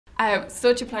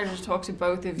Such a pleasure to talk to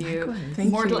both of you.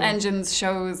 Mortal Engines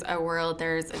shows a world.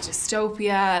 There's a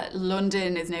dystopia.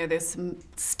 London is now this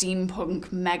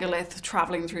steampunk megalith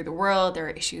traveling through the world. There are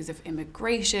issues of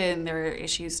immigration. There are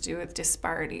issues to do with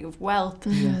disparity of wealth.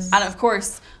 Yes. And of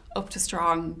course, up to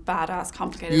strong, badass,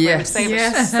 complicated way to say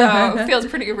it. So it feels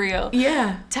pretty real.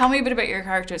 Yeah. Tell me a bit about your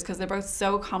characters, because they're both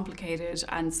so complicated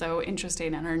and so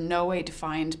interesting and are in no way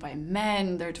defined by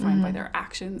men. They're defined by their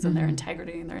actions and their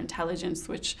integrity and their intelligence,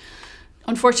 which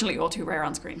unfortunately all too rare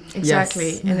on screen.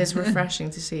 Exactly. Yes. And it's refreshing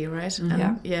to see, right?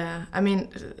 Yeah. I mean,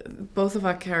 both of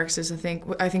our characters, I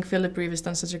think Philip Reeve has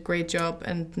done such a great job,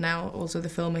 and now also the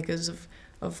filmmakers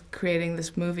of creating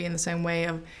this movie in the same way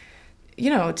of, you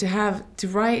know, to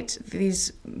write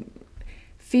these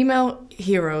female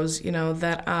heroes, you know,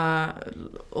 that are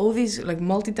all these like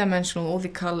multi-dimensional, all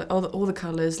the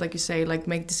colors, like you say, like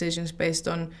make decisions based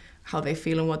on how they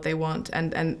feel and what they want,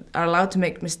 and are allowed to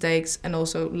make mistakes and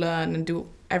also learn and do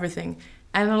everything,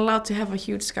 and are allowed to have a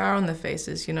huge scar on their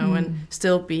faces, you know, and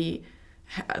still be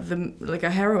like a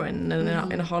heroine in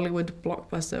a Hollywood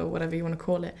blockbuster or whatever you want to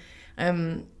call it. I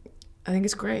think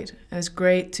it's great, and it's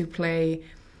great to play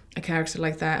a character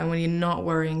like that, and when you're not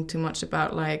worrying too much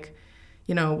about, like,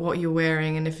 you know, what you're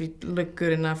wearing and if you look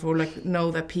good enough, or like know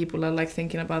that people are like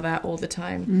thinking about that all the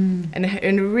time. And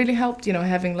it really helped, you know,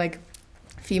 having like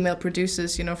female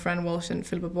producers, you know, Fran Walsh and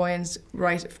Philippa Boyens,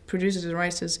 producers and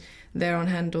writers there on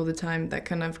hand all the time, that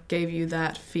kind of gave you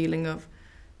that feeling of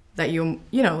that you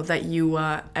know, that you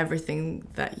are everything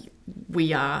that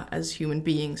we are as human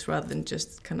beings, rather than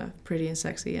just kind of pretty and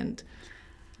sexy and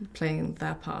playing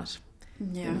that part.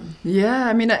 Yeah,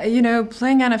 I mean, you know,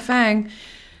 playing Anna Fang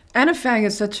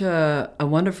is such a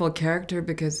wonderful character,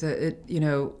 because it, you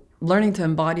know, learning to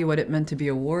embody what it meant to be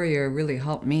a warrior really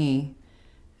helped me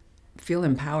feel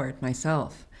empowered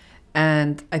myself.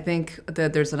 And I think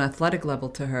that there's an athletic level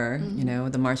to her, you know,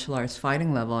 the martial arts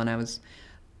fighting level, and I was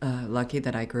lucky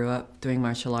that I grew up doing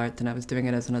martial arts and I was doing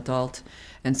it as an adult,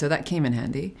 and so that came in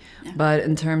handy. But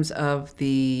in terms of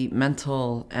the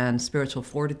mental and spiritual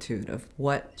fortitude of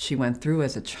what she went through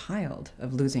as a child,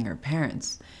 of losing her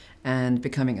parents and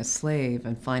becoming a slave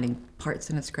and finding parts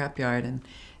in a scrapyard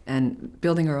and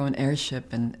building her own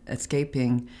airship and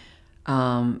escaping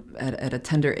at a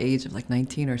tender age of like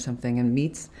 19 or something, and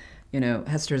meets, you know,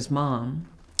 Hester's mom,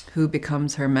 who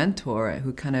becomes her mentor,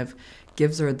 who kind of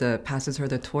passes her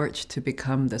the torch to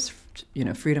become this, you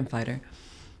know, freedom fighter,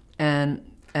 and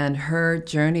her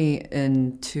journey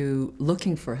into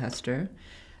looking for Hester,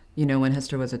 you know, when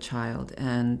Hester was a child,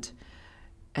 and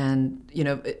you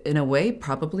know, in a way,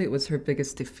 probably it was her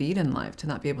biggest defeat in life to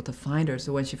not be able to find her.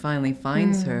 So when she finally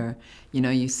finds her, you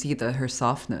know, you see her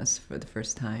softness for the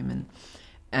first time,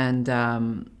 and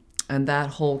that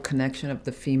whole connection of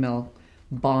the female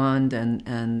bond and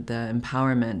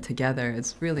empowerment together, it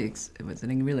was a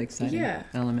really exciting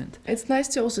element. It's nice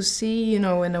to also see, you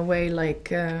know, in a way,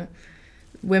 like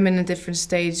women in different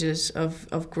stages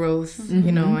of growth,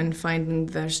 you know, and finding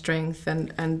their strength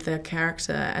and their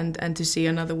character, and to see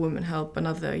another woman help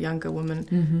another younger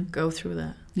woman go through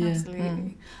that.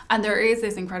 Absolutely. And there is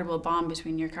this incredible bond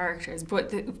between your characters,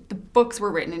 but the books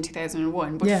were written in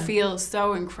 2001, but feel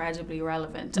so incredibly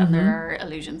relevant, and there are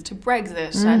allusions to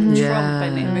Brexit and Trump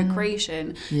and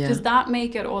immigration. Does that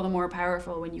make it all the more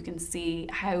powerful when you can see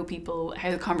how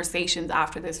the conversations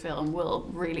after this film will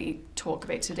really talk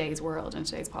about today's world and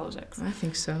today's politics? I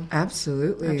think so.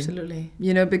 Absolutely.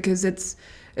 You know, because it's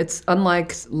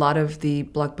unlike a lot of the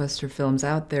blockbuster films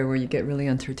out there where you get really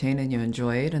entertained and you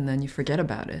enjoy it and then you forget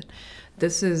about it.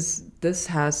 This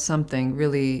has something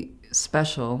really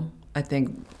special, I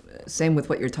think. Same with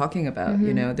what you're talking about.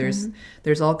 You know,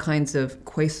 there's all kinds of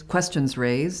questions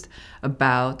raised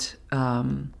about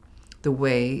the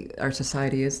way our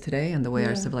society is today and the way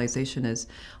our civilization is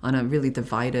on a really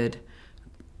divided,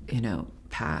 you know,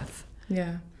 path.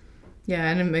 Yeah,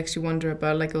 and it makes you wonder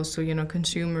about, like, also, you know,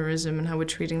 consumerism and how we're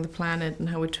treating the planet and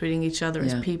how we're treating each other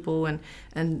as people, and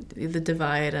the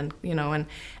divide, and, you know, and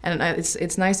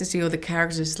it's nice to see all the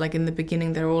characters, like, in the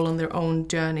beginning, they're all on their own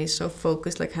journeys, so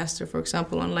focused, like Hester, for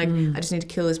example, on, like, I just need to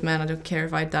kill this man, I don't care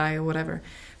if I die or whatever.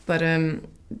 But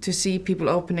to see people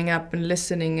opening up and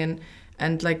listening,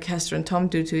 and like Hester and Tom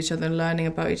do to each other, and learning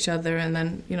about each other, and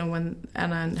then, you know, when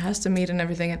Anna and Hester meet and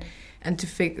everything, and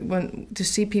to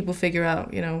see people figure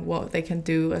out, you know, what they can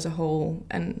do as a whole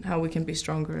and how we can be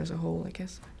stronger as a whole, I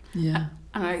guess. Yeah.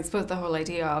 And I suppose the whole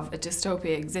idea of a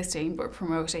dystopia existing but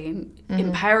promoting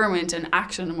empowerment and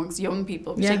action amongst young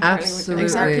people, absolutely.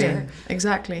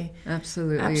 Exactly.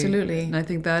 Absolutely. And I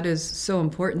think that is so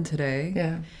important today.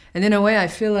 Yeah. And in a way, I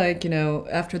feel like,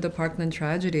 after the Parkland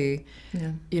tragedy,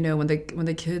 when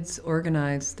the kids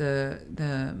organized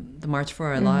the March for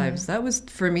Our Lives, that was,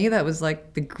 for me, that was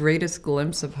like the greatest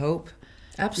glimpse of hope,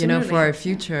 absolutely, for our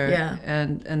future. Yeah.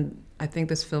 And I think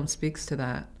this film speaks to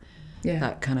that. Yeah.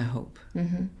 That kind of hope,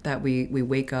 that we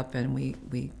wake up and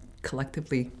we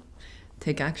collectively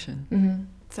take action.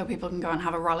 So people can go and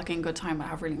have a rollicking good time but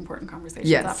have really important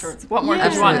conversations afterwards. What more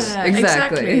could you want? want?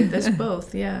 Exactly. There's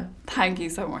both, yeah. Thank you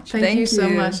so much. Thank you so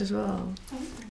much as well.